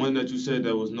 The one that you said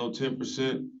that was no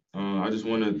 10%. I just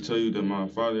want to tell you that my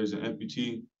father is an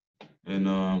amputee, and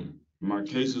my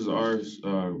cases are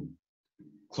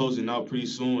closing out pretty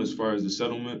soon as far as the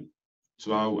settlement.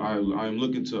 So I'm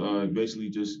looking to basically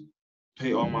just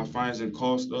pay all my fines and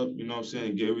costs up, you know what I'm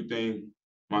saying, get everything,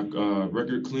 my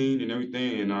record clean and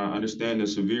everything. And I understand the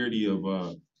severity of,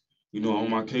 you know, all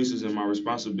my cases and my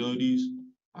responsibilities.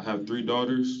 I have 3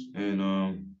 daughters and,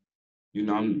 you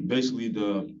know, I'm basically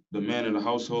the man of the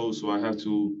household. So I have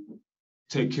to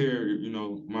take care, you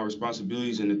know, my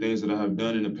responsibilities and the things that I have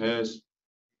done in the past.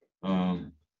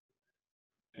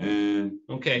 And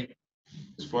okay,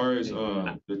 as far as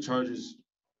the charges,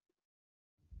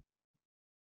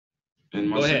 and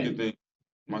my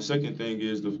second thing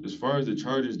is as far as the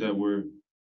charges that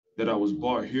I was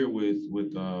brought here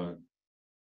with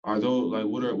are those like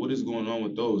what is going on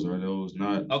with those? Are those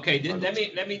not okay?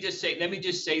 Let me just say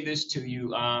this to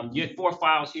you. You had 4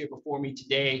 files here before me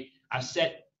today. I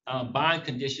set bond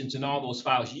conditions in all those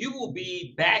files. You will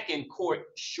be back in court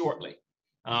shortly.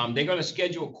 They're going to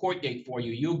schedule a court date for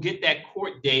you. You'll get that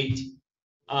court date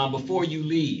before you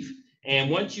leave.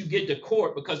 And once you get to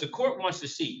court, because the court wants to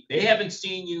see you. They haven't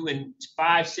seen you in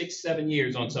 5, 6, 7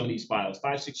 years on some of these files,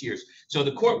 5, 6 years. So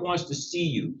the court wants to see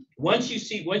you. Once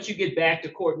you get back to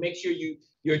court, make sure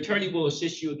your attorney will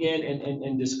assist you again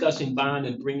in discussing bond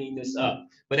and bringing this up.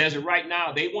 But as of right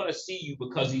now, they want to see you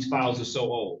because these files are so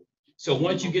old. So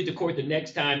once you get to court the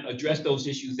next time, address those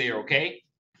issues there, okay?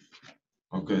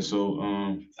 Okay, so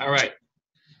all right.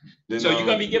 Then, so you're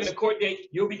gonna be given a court date.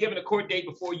 You'll be given a court date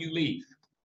before you leave.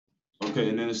 Okay,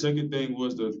 and then the second thing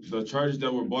was the charges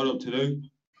that were brought up today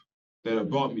that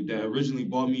originally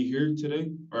brought me here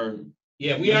today, or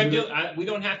yeah, we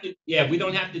don't have to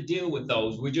deal with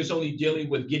those. We're just only dealing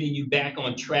with getting you back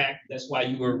on track. That's why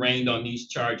you were arraigned on these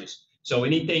charges. So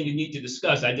anything you need to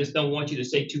discuss, I just don't want you to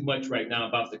say too much right now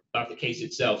about the case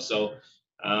itself. So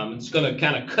I'm just gonna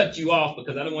kind of cut you off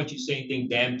because I don't want you to say anything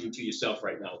damaging to yourself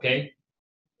right now. Okay.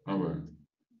 All right.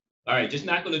 All right. Just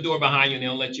knock on the door behind you and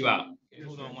they'll let you out. Okay,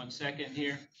 hold on 1 second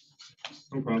here.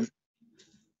 No problem.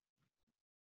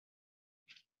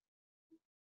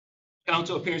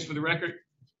 Counsel appears for the record.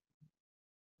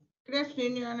 Good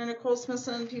afternoon, Your Honor. Nicole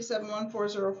Smithson,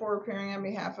 P71404, appearing on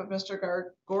behalf of Mr.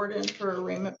 Gordon for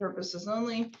arraignment purposes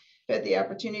only. Had the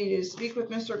opportunity to speak with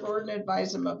Mr. Gordon,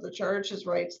 advise him of the charge, his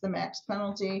rights, the max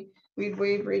penalty. We'd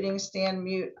waive reading, stand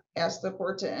mute, ask the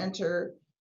court to enter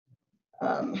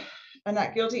a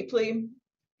not guilty plea.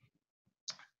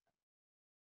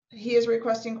 He is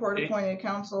requesting court-appointed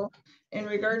counsel. In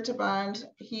regard to bond,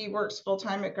 he works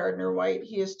full-time at Gardner White.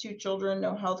 He has 2 children,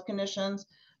 no health conditions.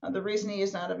 The reason he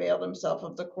has not availed himself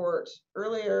of the court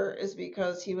earlier is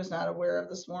because he was not aware of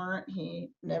this warrant. He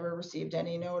never received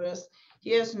any notice. He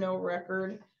has no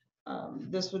record.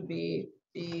 This would be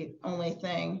the only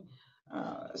thing.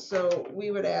 So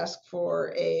we would ask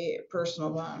for a personal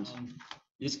bond.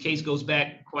 This case goes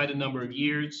back quite a number of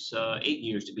years, 8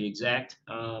 years to be exact.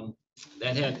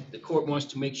 the court wants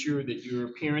to make sure that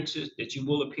that you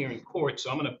will appear in court. So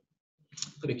I'm gonna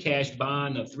put a cash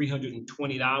bond of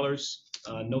 $320,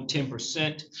 no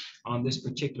 10% on this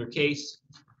particular case.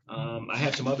 I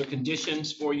have some other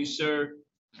conditions for you, sir.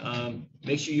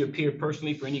 Make sure you appear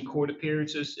personally for any court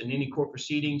appearances and any court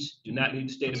proceedings. Do not leave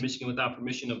the state of Michigan without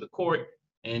permission of the court.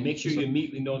 And make sure you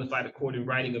immediately notify the court in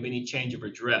writing of any change of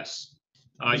address.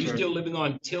 Are you still living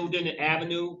on Tilden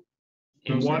Avenue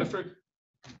in No, sir. Waterford?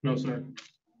 No, sir.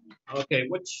 Okay,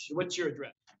 what's your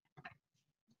address?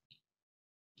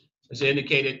 As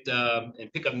indicated,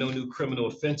 and pick up no new criminal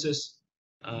offenses.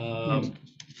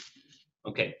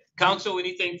 Okay, counsel,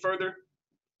 anything further?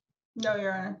 No,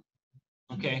 Your Honor.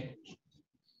 Okay,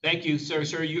 thank you, sir.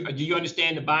 Sir, do you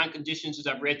understand the bond conditions as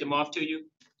I've read them off to you?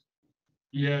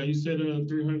 Yeah, you said a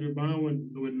 300 bond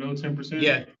with no 10%?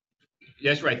 Yeah,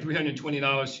 that's right,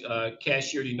 $320 cash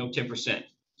surety, no 10%.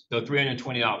 So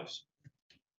 $320.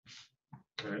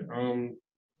 Okay,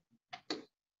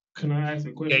 can I ask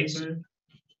a question,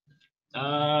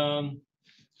 sir?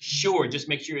 Sure, just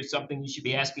make sure it's something you should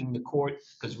be asking the court,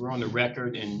 because we're on the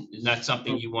record and it's not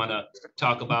something you want to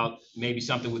talk about, maybe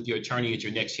something with your attorney at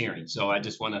your next hearing. So I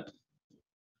just want to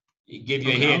give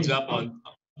you a heads up on.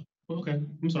 Okay,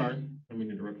 I'm sorry. I mean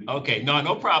to interrupt you. Okay,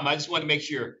 no problem. I just want to make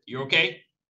sure you're okay.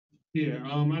 Yeah,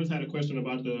 I just had a question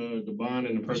about the bond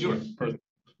and the person. Sure.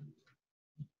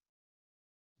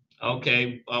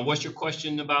 Okay, what's your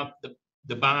question about the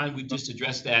bond? We just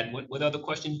addressed that. What other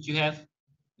question did you have?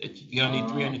 You're gonna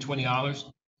need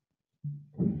 $320?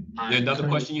 There another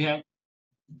question you have?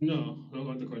 No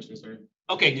other question, sir.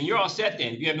 Okay, then you're all set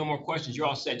then. If you have no more questions, you're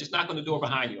all set. Just knock on the door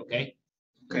behind you, okay?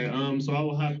 Okay, so I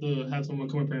will have to have someone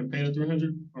come up here and pay the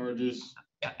 300 or just?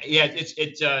 Yeah, it's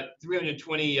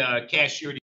 320 cash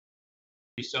surety.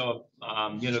 So,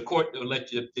 the court will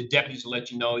the deputies will let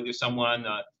you know either someone,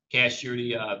 cash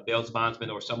surety, bail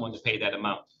bondsman, or someone to pay that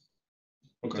amount.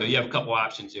 Okay. So you have a couple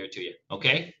options there to you,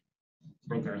 okay?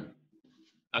 Okay.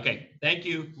 Okay, thank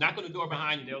you. Knock on the door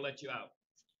behind you, they'll let you out.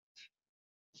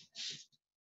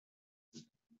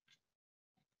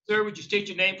 Sir, would you state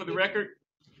your name for the record?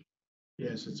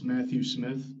 Yes, it's Matthew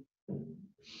Smith.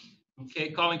 Okay,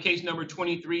 calling case number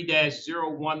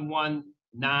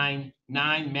 23-01199,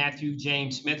 Matthew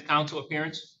James Smith, counsel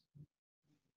appearance.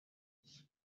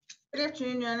 Good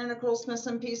afternoon, Your Honor. Nicole Smith,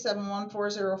 MP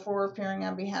 71404, appearing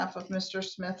on behalf of Mr.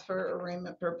 Smith for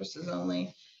arraignment purposes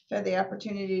only. I've had the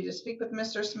opportunity to speak with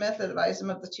Mr. Smith, advise him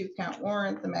of the 2-count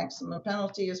warrant, the maximum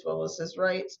penalty, as well as his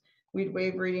rights. We'd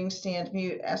waive reading, stand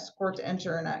mute, ask the court to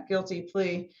enter a not guilty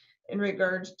plea. In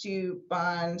regards to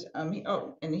bond,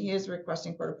 and he is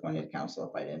requesting court-appointed counsel,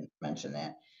 if I didn't mention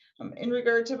that. In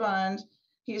regard to bond,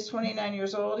 he is 29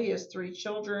 years old. He has 3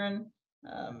 children.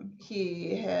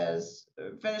 He has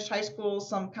finished high school,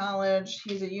 some college.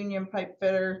 He's a union pipe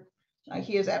fitter.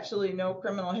 He has absolutely no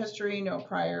criminal history, no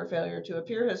prior failure to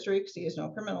appear history, because he has no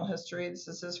criminal history. This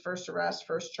is his first arrest,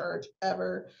 first charge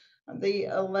ever. The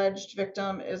alleged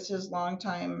victim is his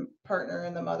longtime partner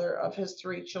and the mother of his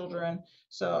 3 children.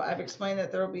 So I've explained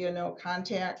that there will be a no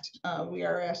contact. We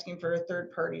are asking for a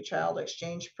third-party child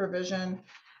exchange provision,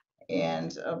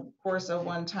 and of course a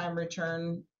one-time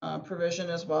return provision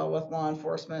as well with law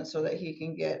enforcement, so that he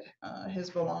can get his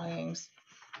belongings.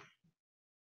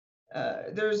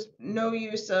 There's no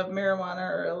use of marijuana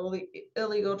or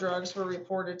illegal drugs were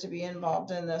reported to be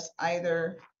involved in this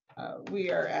either.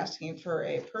 We are asking for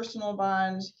a personal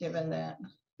bond, given that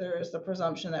there is the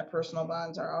presumption that personal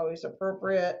bonds are always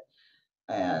appropriate.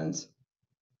 And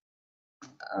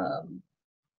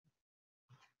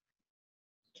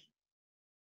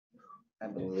I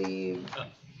believe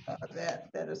that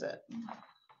is it.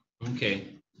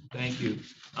 Okay, thank you.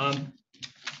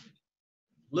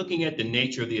 Looking at the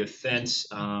nature of the offense,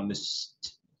 there's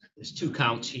 2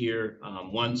 counts here.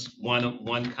 One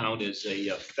count is a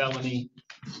felony.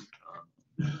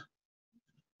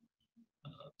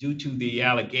 Due to the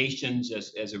allegations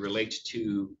as it relates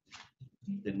to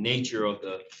the nature of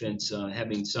the offense,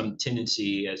 having some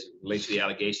tendency as it relates to the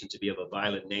allegation to be of a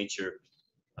violent nature,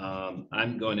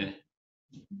 I'm going to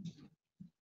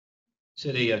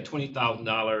set a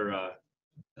 $20,000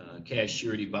 cash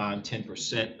surety bond,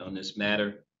 10% on this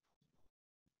matter.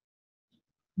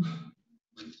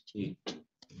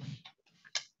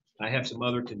 I have some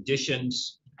other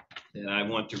conditions that I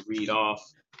want to read off,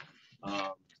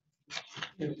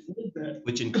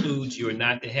 which includes you are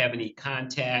not to have any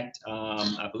contact.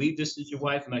 I believe this is your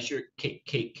wife. I'm not sure,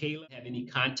 Kayla, have any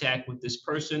contact with this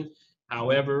person.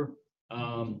 However,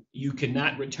 you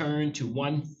cannot return to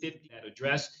 150 that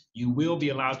address. You will be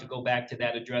allowed to go back to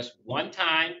that address one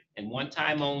time and one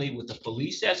time only with a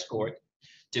police escort.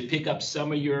 to pick up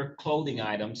some of your clothing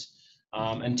items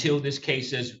until this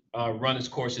case has run its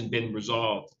course and been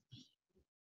resolved.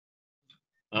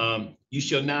 You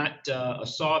shall not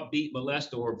assault, beat,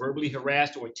 molest, or verbally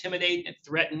harass or intimidate and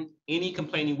threaten any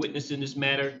complaining witness in this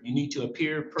matter. You need to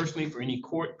appear personally for any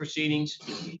court proceedings.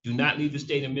 Do not leave the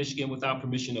state of Michigan without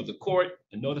permission of the court,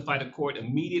 and notify the court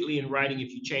immediately in writing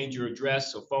if you change your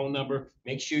address or phone number.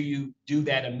 Make sure you do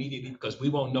that immediately because we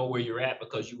won't know where you're at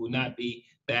because you will not be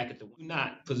back at the. Do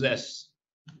not possess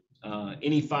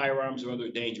any firearms or other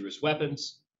dangerous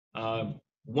weapons.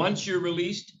 Once you're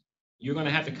released, you're going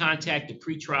to have to contact the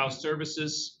pretrial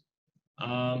services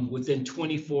within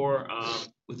 24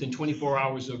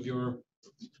 hours of your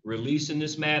release in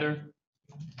this matter,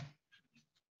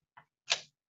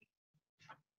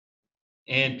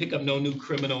 and pick up no new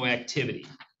criminal activity.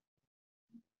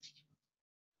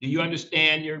 Do you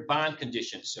understand your bond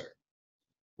conditions, sir?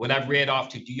 What I've read off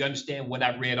to you. Do you understand what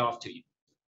I've read off to you?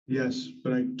 Yes,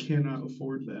 but I cannot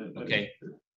afford that. Okay.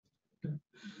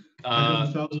 I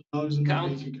have $1,000 in my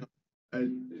count. bank account. Okay.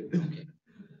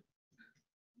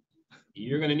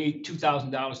 You're going to need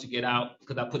 $2,000 to get out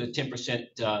because I put a 10%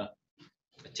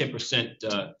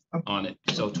 on it.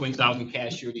 So 20,000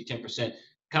 cash, surety, 10%.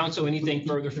 Counsel, anything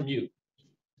further from you?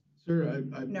 Sir,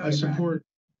 No, I support.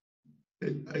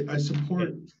 I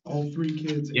support all three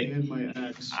kids Yeah. and my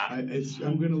ex.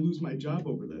 I'm going to lose my job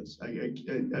over this. I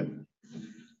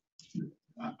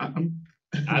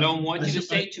don't want you to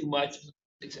say too much.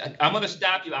 I'm going to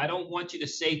stop you. I don't want you to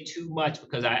say too much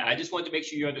because I just want to make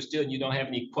sure you understood and you don't have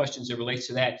any questions that relates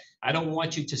to that. I don't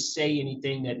want you to say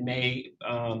anything that may,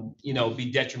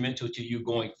 be detrimental to you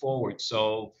going forward.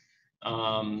 So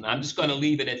I'm just going to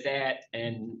leave it at that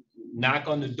and knock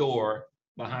on the door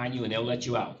behind you and they'll let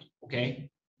you out. Okay.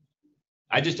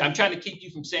 I'm trying to keep you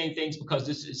from saying things because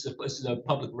this is a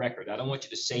public record. I don't want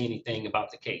you to say anything about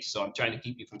the case. So I'm trying to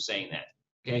keep you from saying that.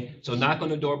 Okay. So knock on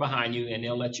the door behind you and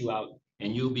they'll let you out.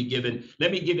 And you'll be given,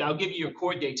 I'll give you your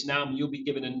court dates now, and you'll be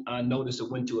given a notice of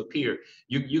when to appear.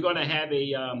 You're going to have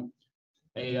a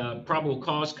probable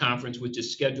cause conference, which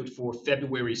is scheduled for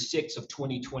February 6th of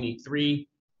 2023,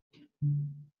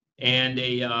 and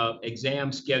a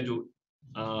exam scheduled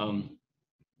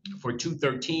for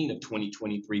 2/13 of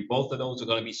 2023. Both of those are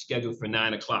going to be scheduled for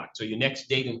 9 o'clock. So your next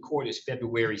date in court is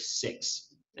February 6th.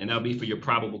 And that'll be for your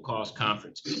probable cause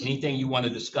conference. Anything you want to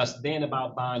discuss then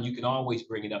about bond, you can always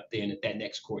bring it up then at that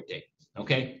next court date.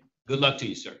 Okay? Good luck to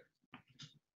you, sir.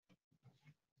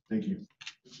 Thank you.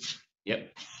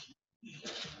 Yep.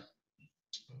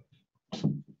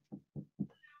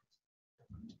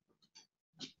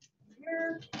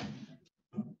 Here.